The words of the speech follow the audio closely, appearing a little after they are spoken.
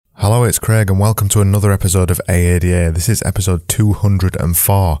it's Craig and welcome to another episode of AADA. This is episode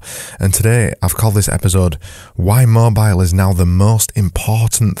 204 and today I've called this episode Why Mobile is Now the Most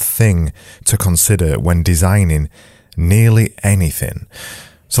Important Thing to Consider When Designing Nearly Anything.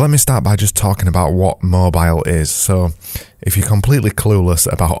 So let me start by just talking about what mobile is. So if you're completely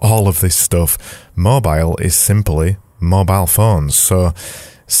clueless about all of this stuff, mobile is simply mobile phones. So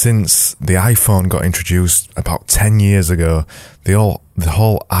since the iPhone got introduced about 10 years ago, the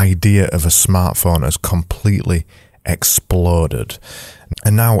whole idea of a smartphone has completely exploded.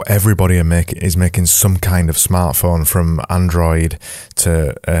 And now everybody is making some kind of smartphone, from Android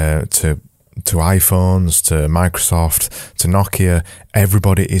to iPhones, to Microsoft, to Nokia.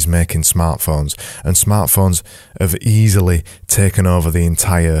 Everybody is making smartphones, and smartphones have easily taken over the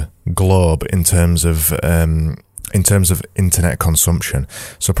entire globe in terms of internet consumption.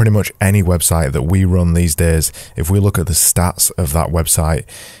 So pretty much any website that we run these days, if we look at the stats of that website,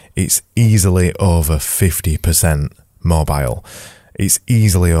 it's easily over 50% mobile. It's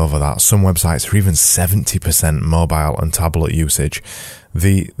easily over that. Some websites are even 70% mobile and tablet usage.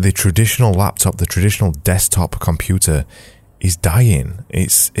 The traditional laptop, the traditional desktop computer is dying.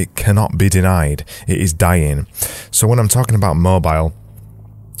 It cannot be denied. It is dying. So when I'm talking about mobile,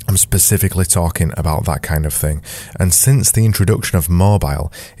 I'm specifically talking about that kind of thing. And since the introduction of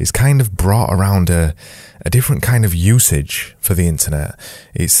mobile, it's kind of brought around a different kind of usage for the internet.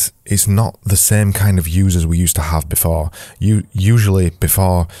 It's not the same kind of users we used to have before. Usually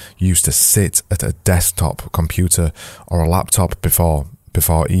before, you used to sit at a desktop computer or a laptop before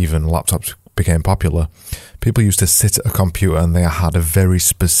even laptops became popular. People used to sit at a computer and they had a very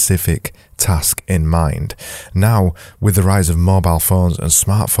specific task in mind. Now, with the rise of mobile phones and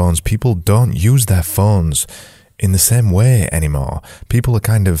smartphones, people don't use their phones in the same way anymore. People are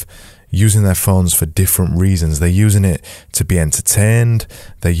kind of using their phones for different reasons. They're using it to be entertained.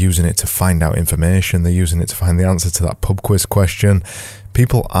 They're using it to find out information. They're using it to find the answer to that pub quiz question.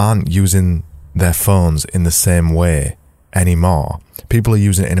 People aren't using their phones in the same way anymore. People are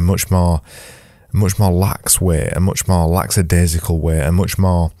using it in a much more lax way, a much more lackadaisical way, a much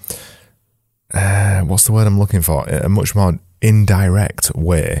more, what's the word I'm looking for? A much more indirect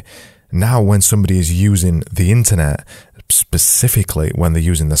way. Now, when somebody is using the internet, specifically when they're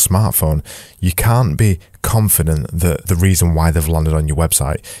using the smartphone, you can't be confident that the reason why they've landed on your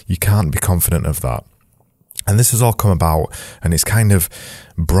website, you can't be confident of that. And this has all come about, and it's kind of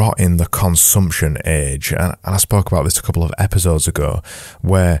brought in the consumption age. And I spoke about this a couple of episodes ago,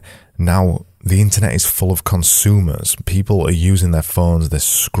 where now the internet is full of consumers. People are using their phones, they're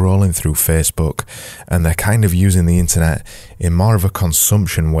scrolling through Facebook, and they're kind of using the internet in more of a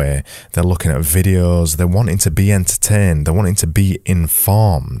consumption way. They're looking at videos, they're wanting to be entertained, they're wanting to be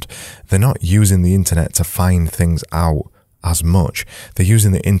informed. They're not using the internet to find things out as much. They're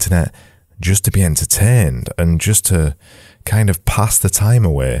using the internet just to be entertained and just to kind of pass the time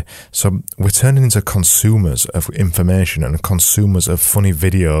away. So we're turning into consumers of information and consumers of funny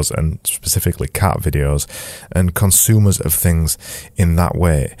videos, and specifically cat videos, and consumers of things in that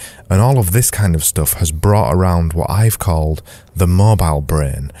way. And all of this kind of stuff has brought around what I've called the mobile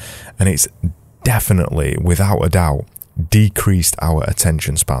brain. And it's definitely, without a doubt, decreased our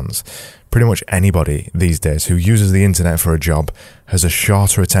attention spans. Pretty much anybody these days who uses the internet for a job has a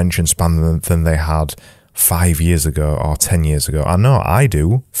shorter attention span than they had 5 years ago or 10 years ago. I know I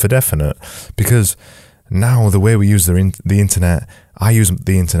do, for definite, because now the way we use the internet, I use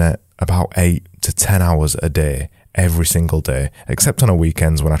the internet about 8 to 10 hours a day, every single day, except on the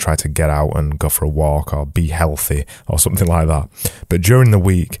weekends when I try to get out and go for a walk or be healthy or something like that. But during the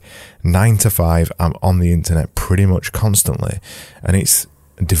week, 9 to 5, I'm on the internet pretty much constantly, and it's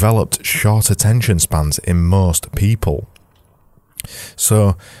developed short attention spans in most people.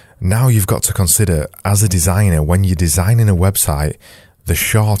 So now you've got to consider, as a designer, when you're designing a website, the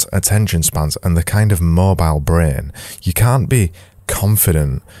short attention spans and the kind of mobile brain. You can't be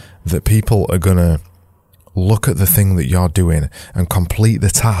confident that people are going to look at the thing that you're doing and complete the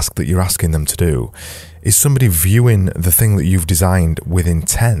task that you're asking them to do. Is somebody viewing the thing that you've designed with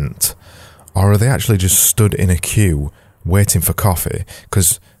intent, or are they actually just stood in a queue waiting for coffee?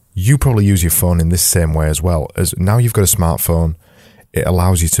 Because you probably use your phone in this same way as well. As now you've got a smartphone, it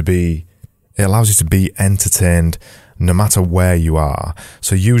allows you to be entertained, no matter where you are.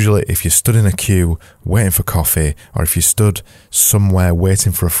 So usually if you stood in a queue waiting for coffee, or if you stood somewhere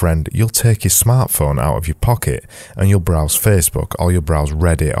waiting for a friend, you'll take your smartphone out of your pocket and you'll browse Facebook, or you'll browse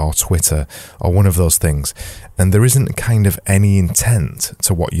Reddit or Twitter or one of those things. And there isn't kind of any intent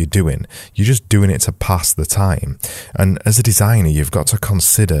to what you're doing. You're just doing it to pass the time. And as a designer, you've got to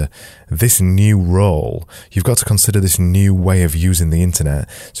consider this new role. You've got to consider this new way of using the internet.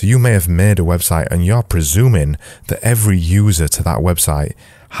 So you may have made a website and you're presuming that every user to that website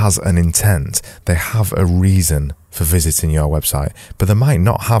has an intent. They have a reason for visiting your website, but they might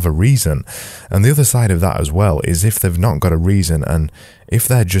not have a reason. And the other side of that as well is if they've not got a reason, and if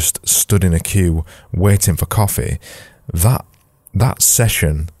they're just stood in a queue waiting for coffee, that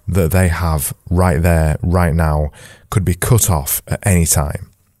session that they have right there, right now, could be cut off at any time.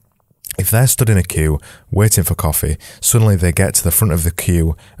 If they're stood in a queue waiting for coffee, suddenly they get to the front of the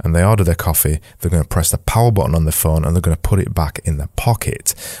queue and they order their coffee, they're going to press the power button on their phone and they're going to put it back in their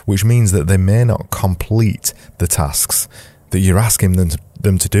pocket, which means that they may not complete the tasks that you're asking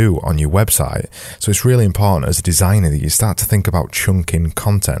them to do on your website. So it's really important as a designer that you start to think about chunking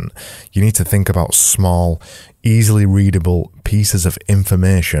content. You need to think about small, easily readable pieces of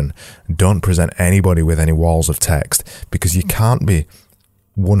information. Don't present anybody with any walls of text, because you can't be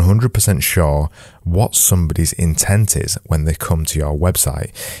 100% sure what somebody's intent is when they come to your website.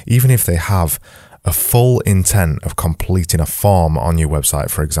 Even if they have a full intent of completing a form on your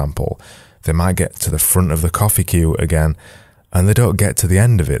website, for example, they might get to the front of the coffee queue again and they don't get to the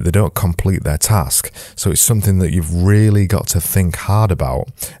end of it. They don't complete their task. So it's something that you've really got to think hard about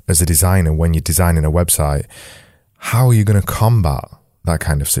as a designer when you're designing a website. How are you going to combat that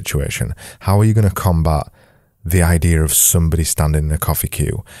kind of situation? How are you going to combat the idea of somebody standing in a coffee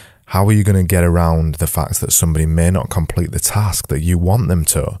queue? How are you going to get around the fact that somebody may not complete the task that you want them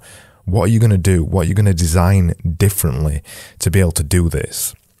to? What are you going to do? What are you going to design differently to be able to do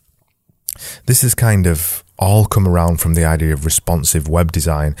this? This is kind of all come around from the idea of responsive web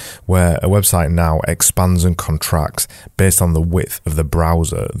design, where a website now expands and contracts based on the width of the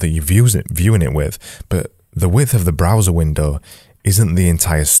browser that you're viewing it with. But the width of the browser window isn't the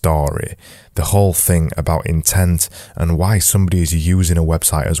entire story. The whole thing about intent and why somebody is using a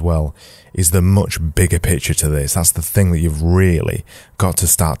website as well is the much bigger picture to this. That's the thing that you've really got to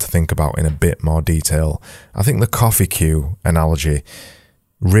start to think about in a bit more detail. I think the coffee queue analogy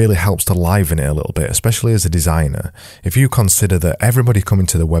really helps to liven it a little bit, especially as a designer. If you consider that everybody coming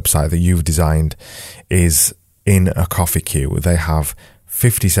to the website that you've designed is in a coffee queue, they have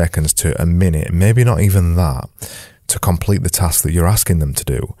 50 seconds to a minute, maybe not even that, to complete the task that you're asking them to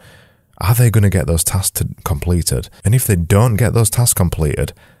do. Are they going to get those tasks completed? And if they don't get those tasks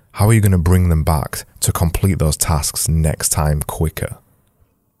completed, how are you going to bring them back to complete those tasks next time quicker?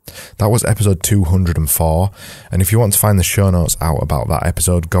 That was episode 204. And if you want to find the show notes out about that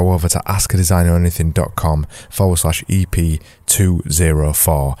episode, go over to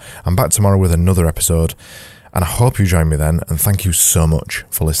askadesigneranything.com/EP204. I'm back tomorrow with another episode, and I hope you join me then. And thank you so much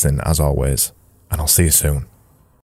for listening as always. And I'll see you soon.